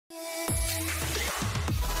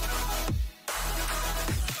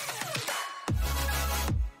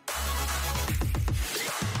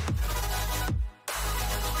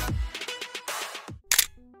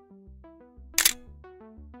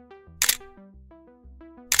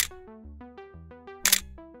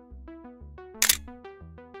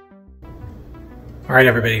All right,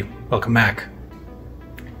 everybody, welcome back.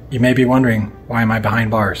 You may be wondering, why am I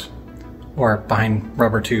behind bars or behind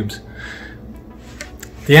rubber tubes?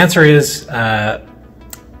 The answer is I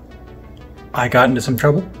got into some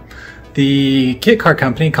trouble. The kit car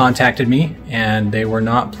company contacted me and they were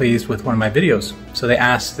not pleased with one of my videos. So they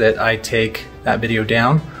asked that I take that video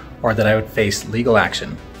down or that I would face legal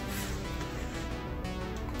action.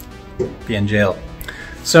 Be in jail.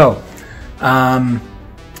 So,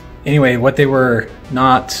 anyway, what they were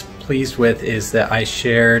not pleased with is that I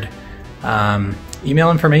shared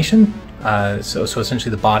email information. So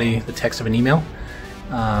essentially the body, the text of an email.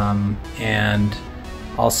 And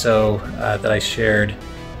also that I shared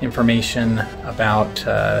information about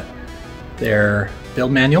their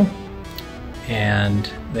build manual,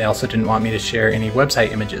 and they also didn't want me to share any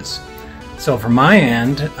website images. So from my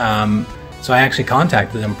end, so I actually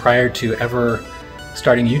contacted them prior to ever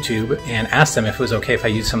starting YouTube and asked them if it was okay if I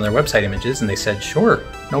used some of their website images, and they said sure,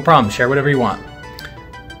 no problem, share whatever you want.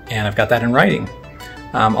 And I've got that in writing.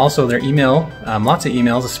 Also their email, lots of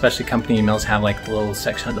emails, especially company emails, have like the little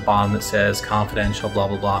section at the bottom that says confidential, blah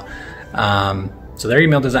blah blah. So their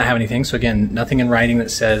email does not have anything, so again, nothing in writing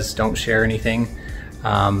that says don't share anything.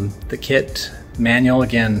 The kit manual,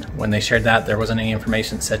 again, when they shared that, there wasn't any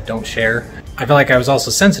information that said don't share. I feel like I was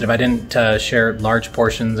also sensitive. I didn't share large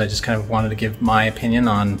portions. I just kind of wanted to give my opinion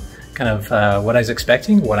on kind of what I was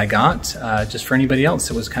expecting, what I got, just for anybody else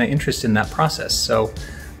that was kind of interested in that process. So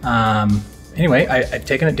anyway, I've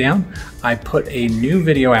taken it down. I put a new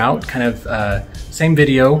video out, kind of same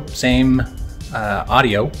video, same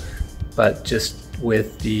audio, but just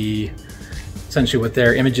with essentially with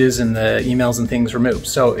their images and the emails and things removed.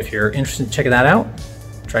 So if you're interested in checking that out,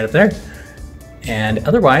 try it up there. And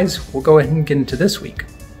otherwise, we'll go ahead and get into this week.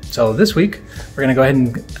 So this week, we're gonna go ahead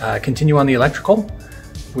and continue on the electrical.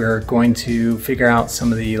 We're going to figure out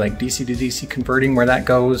some of the like DC to DC converting, where that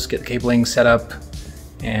goes, get the cabling set up,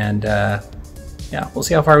 and yeah, we'll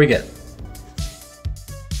see how far we get.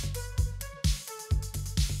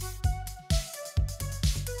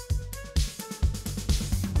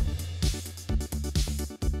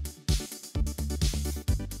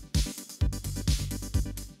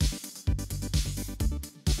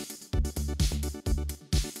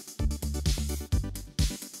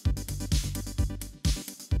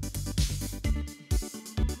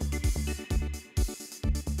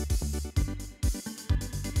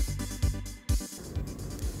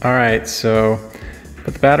 All right, so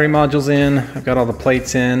put the battery modules in. I've got all the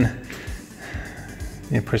plates in.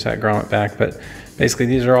 You push that grommet back, but basically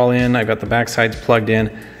these are all in. I've got the back sides plugged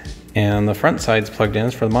in and the front sides plugged in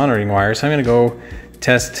for the monitoring wires. So I'm gonna go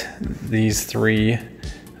test these three.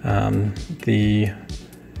 Essentially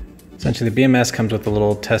the BMS comes with a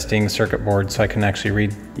little testing circuit board so I can actually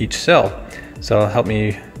read each cell. So it'll help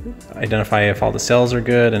me identify if all the cells are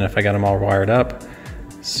good and if I got them all wired up.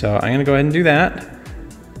 So I'm gonna go ahead and do that.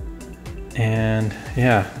 And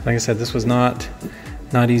yeah, like I said, this was not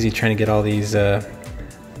easy trying to get all these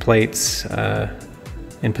plates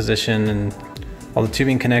in position and all the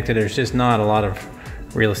tubing connected. There's just not a lot of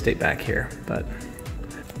real estate back here. But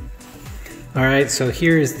all right, so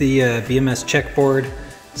here is the BMS checkboard.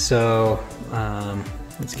 So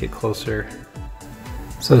let's get closer.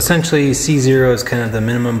 So essentially C0 is kind of the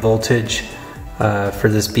minimum voltage for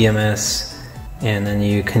this BMS, and then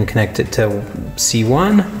you can connect it to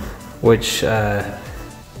C1, which, well,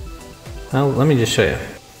 let me just show you.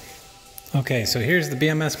 Okay, so here's the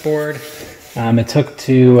BMS board. It took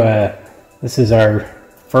to, this is our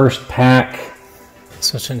first pack.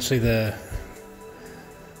 So essentially the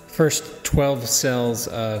first 12 cells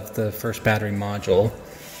of the first battery module.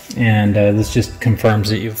 And this just confirms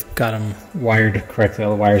that you've got them wired correctly, all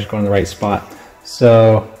the wires go in the right spot.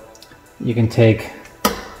 So you can take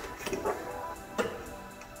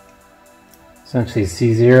essentially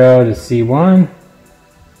C0 to C1.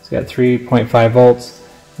 It's got 3.5 volts.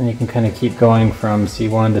 Then you can kind of keep going from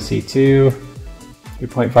C1 to C2,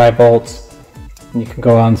 3.5 volts. And you can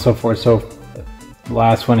go on and so forth. So the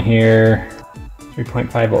last one here,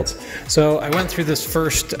 3.5 volts. So I went through this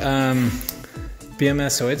first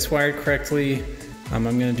BMS, so it's wired correctly. I'm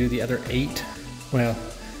going to do the other 8. Well,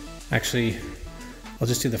 actually, I'll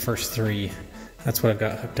just do the first 3. That's what I've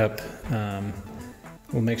got hooked up.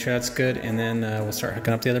 We'll make sure that's good, and then we'll start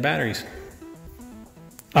hooking up the other batteries.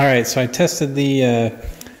 All right, so I tested the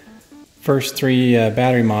first 3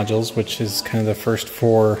 battery modules, which is kind of the first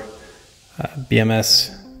 4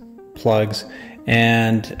 BMS plugs,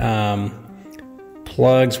 and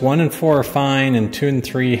plugs 1 and 4 are fine, and 2 and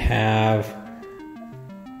 3 have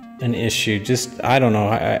an issue. Just, I don't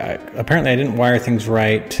know, apparently I didn't wire things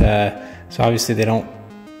right, so obviously they don't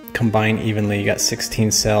combine evenly. You got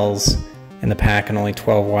 16 cells in the pack and only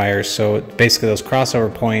 12 wires, so basically those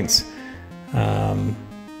crossover points,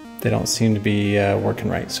 they don't seem to be working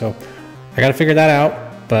right. So I got to figure that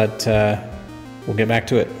out, but we'll get back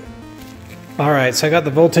to it. All right, so I got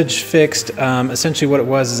the voltage fixed. Essentially what it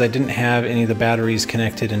was is I didn't have any of the batteries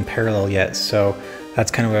connected in parallel yet, so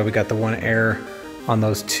that's kind of why we got the one error on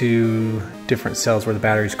those two different cells where the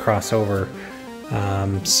batteries cross over.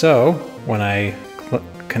 So when I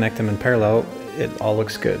connect them in parallel, it all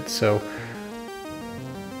looks good. So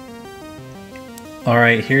all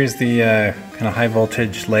right, here's the kind of high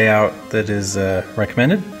voltage layout that is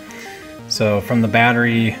recommended. So from the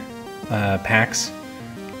battery packs,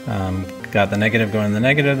 got the negative going to the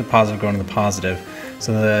negative, the positive going to the positive.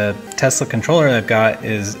 So the Tesla controller that I've got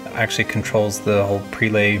actually controls the whole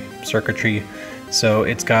prelay circuitry. So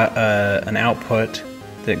it's got an output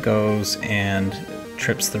that goes and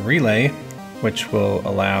trips the relay, which will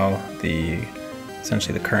allow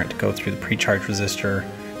essentially the current to go through the pre-charge resistor.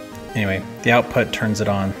 Anyway, the output turns it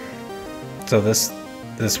on. So this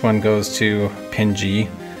one goes to pin G.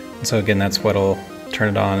 And so again, that's what'll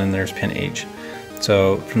turn it on, and there's pin H.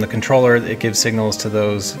 So from the controller, it gives signals to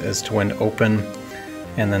those as to when to open,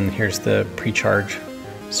 and then here's the pre-charge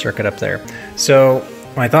circuit up there. So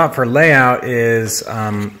my thought for layout is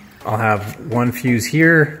I'll have one fuse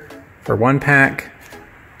here for one pack,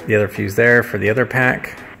 the other fuse there for the other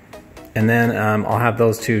pack, and then I'll have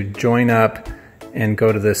those two join up and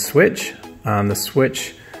go to this switch. The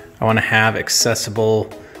switch I want to have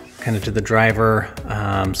accessible kind of to the driver,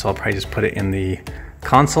 so I'll probably just put it in the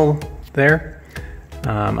console there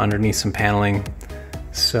underneath some paneling.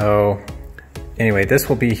 So anyway, this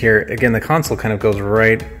will be here. Again, the console kind of goes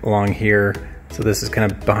right along here, so this is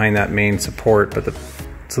kind of behind that main support, but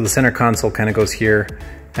so the center console kind of goes here,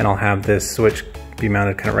 and I'll have this switch be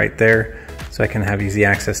mounted kind of right there, so I can have easy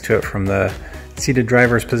access to it from the seated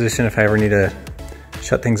driver's position if I ever need to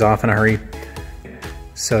shut things off in a hurry.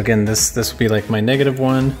 So again, this will be like my negative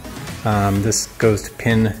one. This goes to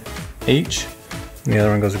pin H, and the other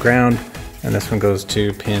one goes to ground, and this one goes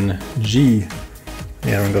to pin G, and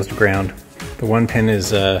the other one goes to ground. The one pin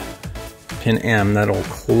is pin M, that'll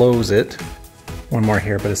close it. One more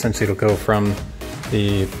here, but essentially it'll go from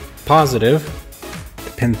the positive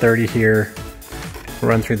to pin 30 here,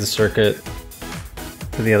 run through the circuit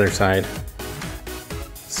to the other side.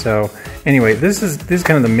 So anyway, this is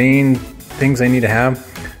kind of the main things I need to have.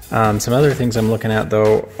 Some other things I'm looking at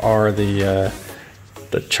though are the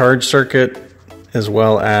charge circuit as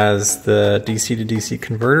well as the DC to DC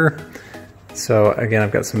converter. So again,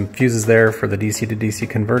 I've got some fuses there for the DC to DC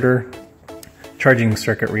converter, charging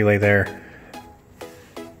circuit relay there.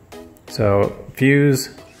 So fuses,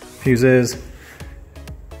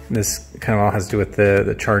 this kind of all has to do with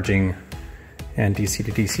the charging and DC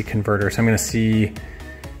to DC converter. So I'm going to see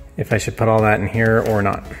if I should put all that in here or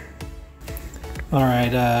not. All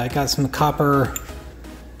right, I got some copper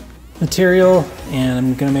material, and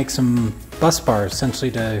I'm going to make some bus bars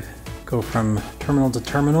essentially to go from terminal to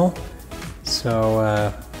terminal.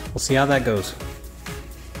 So we'll see how that goes.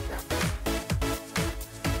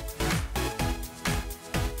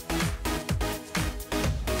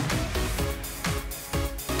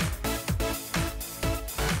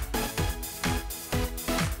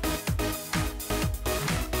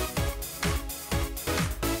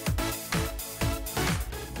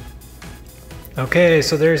 Okay,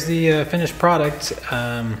 so there's the finished product.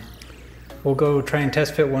 We'll go try and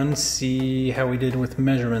test fit one, see how we did with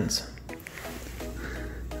measurements.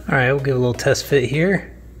 All right, we'll give a little test fit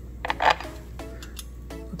here.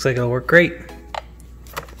 Looks like it'll work great.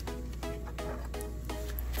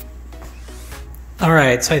 All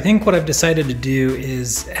right, so I think what I've decided to do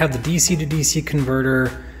is have the DC to DC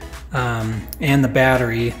converter and the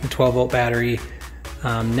battery, the 12-volt battery,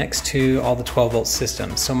 next to all the 12-volt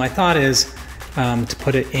systems. So my thought is to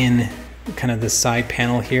put it in kind of this side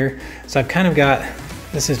panel here. So I've kind of got,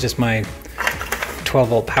 this is just my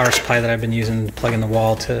 12-volt power supply that I've been using to plug in the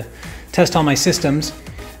wall to test all my systems.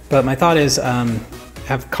 But my thought is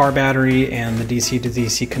have car battery and the DC to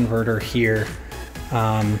DC converter here.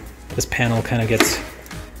 This panel kind of gets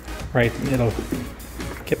right, it'll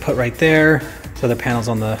get put right there. So the panel's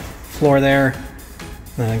on the floor there.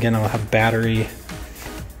 And then again, I'll have battery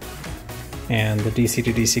and the DC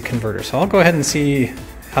to DC converter. So I'll go ahead and see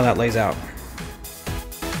how that lays out.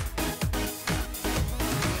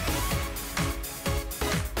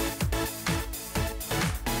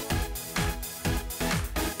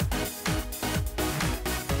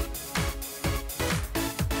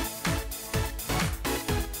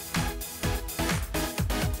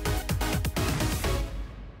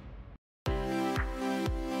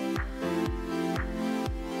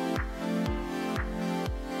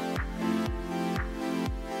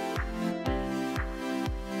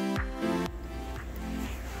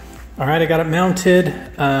 All right, I got it mounted.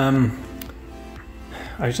 I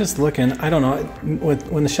was just looking, I don't know,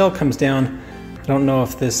 when the shell comes down, I don't know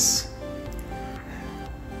if this,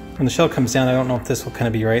 when the shell comes down, I don't know if this will kind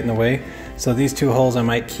of be right in the way. So these two holes I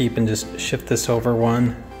might keep and just shift this over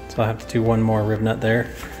one. So I'll have to do one more rib nut there.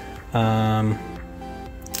 Yeah,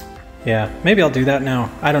 maybe I'll do that now,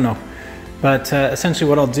 I don't know. But essentially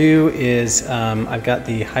what I'll do is I've got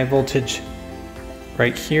the high voltage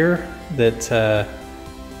right here that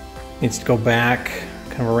needs to go back,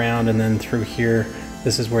 kind of around, and then through here.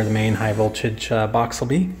 This is where the main high voltage box will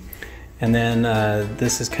be. And then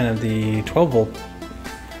this is kind of the 12 volt.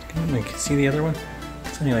 Can you see the other one?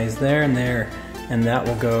 So anyways, there and there, and that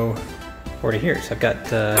will go over to here. So I've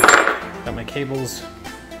got my cables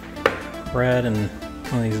red and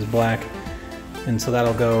one of these is black. And so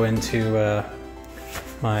that'll go into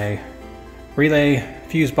my relay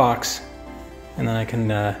fuse box. And then I can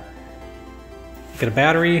get a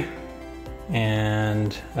battery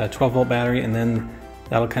and a 12 volt battery, and then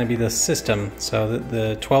that'll kind of be the system. So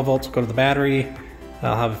the 12 volts will go to the battery.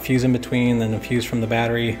 I'll have a fuse in between, then a fuse from the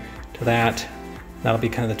battery to that. That'll be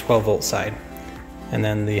kind of the 12 volt side. And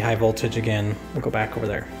then the high voltage again will go back over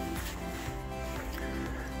there.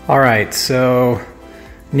 All right, so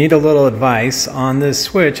need a little advice on this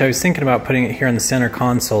switch. I was thinking about putting it here in the center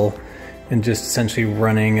console and just essentially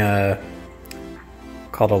running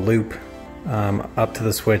called a loop up to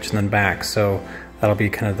the switch and then back. So that'll be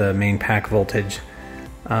kind of the main pack voltage.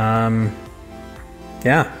 Yeah,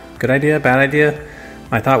 good idea, bad idea?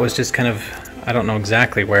 My thought was just kind of, I don't know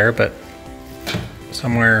exactly where, but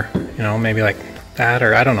somewhere, you know, maybe like that,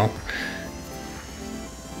 or I don't know.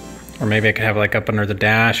 Or maybe I could have like up under the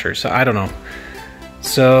dash or so, I don't know.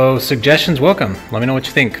 So suggestions welcome. Let me know what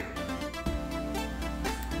you think.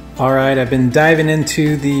 All right, I've been diving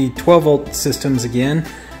into the 12 volt systems again.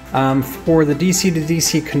 For the DC to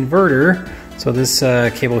DC converter, so this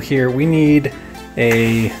cable here, we need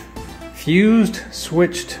a fused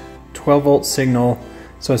switched 12 volt signal.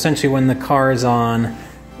 So essentially when the car is on,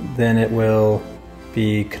 then it will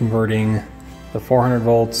be converting the 400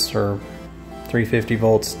 volts or 350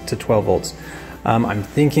 volts to 12 volts. I'm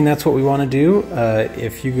thinking that's what we want to do.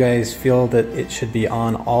 If you guys feel that it should be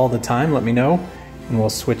on all the time, let me know, and we'll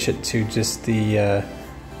switch it to just the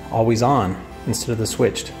always on instead of the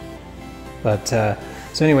switched. But so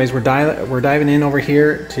anyways, we're diving in over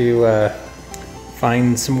here to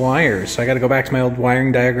find some wires. So I got to go back to my old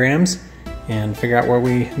wiring diagrams and figure out where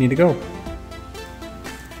we need to go.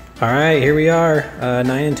 All right, here we are. 9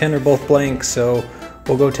 and 10 are both blank, so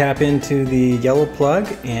we'll go tap into the yellow plug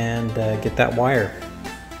and get that wire.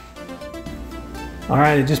 All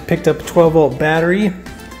right, I just picked up a 12 volt battery.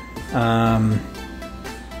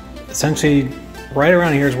 Essentially, right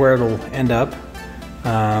around here is where it'll end up.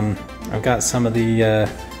 I've got some of the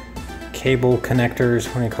cable connectors,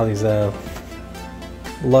 what do you call these,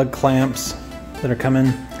 lug clamps that are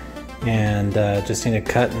coming, and just need to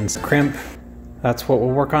cut and crimp. That's what we'll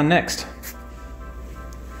work on next.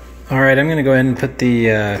 All right, I'm gonna go ahead and put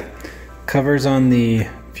the covers on the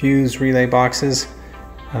fuse relay boxes.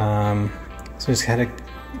 So just had to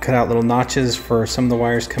cut out little notches for some of the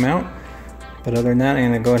wires to come out. But other than that,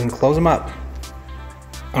 I'm gonna go ahead and close them up.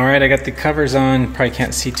 All right, I got the covers on. Probably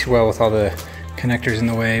can't see too well with all the connectors in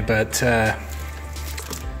the way, but so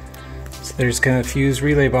there's kind of fuse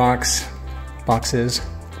relay boxes.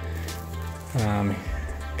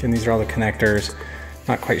 Again, these are all the connectors.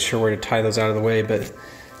 Not quite sure where to tie those out of the way, but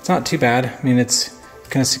it's not too bad. I mean, it's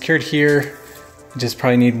kind of secured here. You just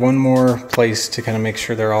probably need one more place to kind of make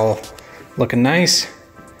sure they're all looking nice.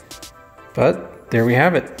 But there we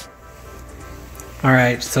have it. All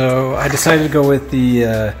right, so I decided to go with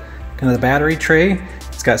the kind of the battery tray.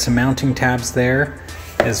 It's got some mounting tabs there,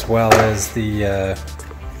 as well as the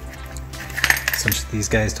essentially these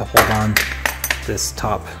guys to hold on this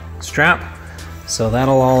top strap. So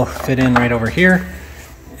that'll all fit in right over here.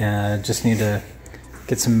 Just need to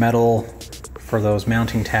get some metal for those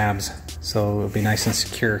mounting tabs so it'll be nice and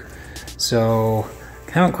secure. So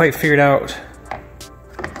I haven't quite figured out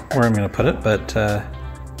where I'm going to put it, but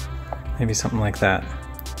maybe something like that.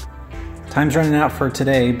 Time's running out for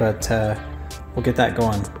today, but we'll get that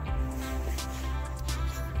going.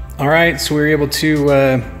 All right, so we were able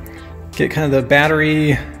to get kind of the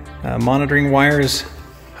battery monitoring wires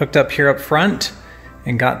hooked up here up front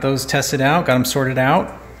and got those tested out, got them sorted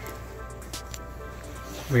out.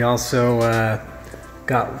 We also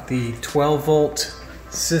got the 12 volt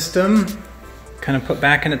system kind of put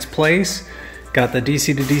back in its place. Got the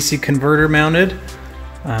DC to DC converter mounted,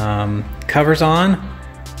 covers on,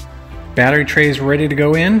 battery trays ready to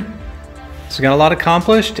go in. So we got a lot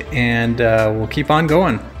accomplished, and we'll keep on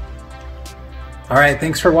going. All right,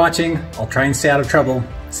 thanks for watching. I'll try and stay out of trouble.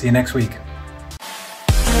 See you next week.